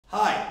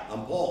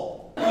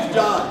wall. Who's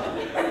John?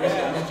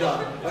 Who's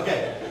John?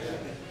 Okay.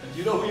 Do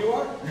you know who you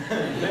are?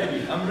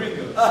 Maybe. I'm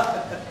Ringo.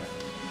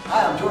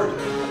 Hi, I'm George.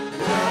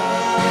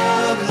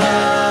 Love,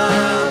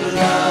 love,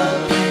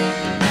 love.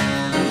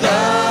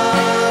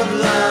 Love,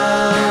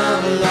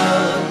 love,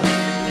 love.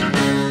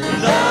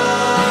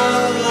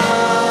 Love,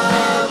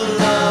 love,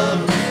 love.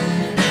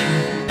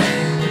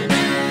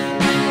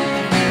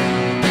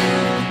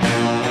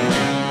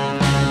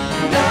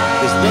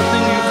 There's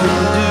nothing you can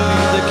do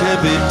that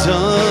can't be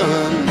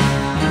done.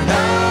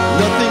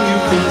 Nothing you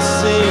can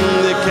sing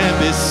that can't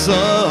be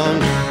sung.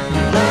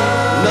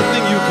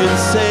 Nothing you can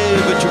say,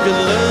 but you can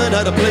learn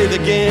how to play the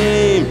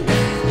game.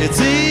 It's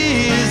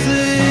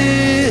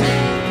easy.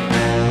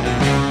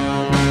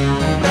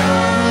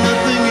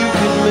 Nothing you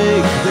can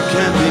make that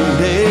can't be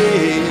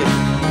made.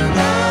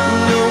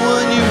 No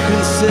one you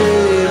can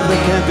save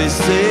that can't be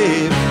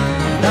saved.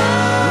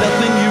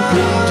 Nothing you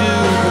can do,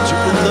 but you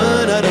can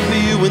learn how to be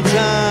you in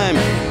time.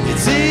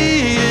 It's easy.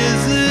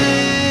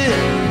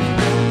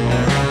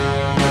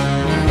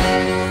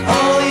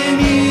 All you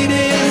need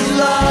is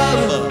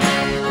love.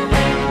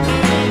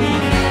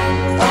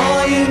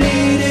 All you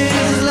need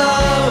is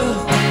love.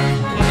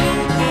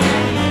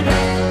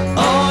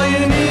 All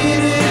you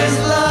need is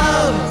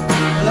love.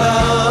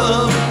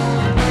 Love.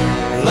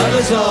 Love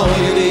is all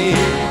you need.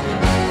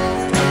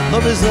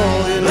 Love is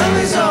all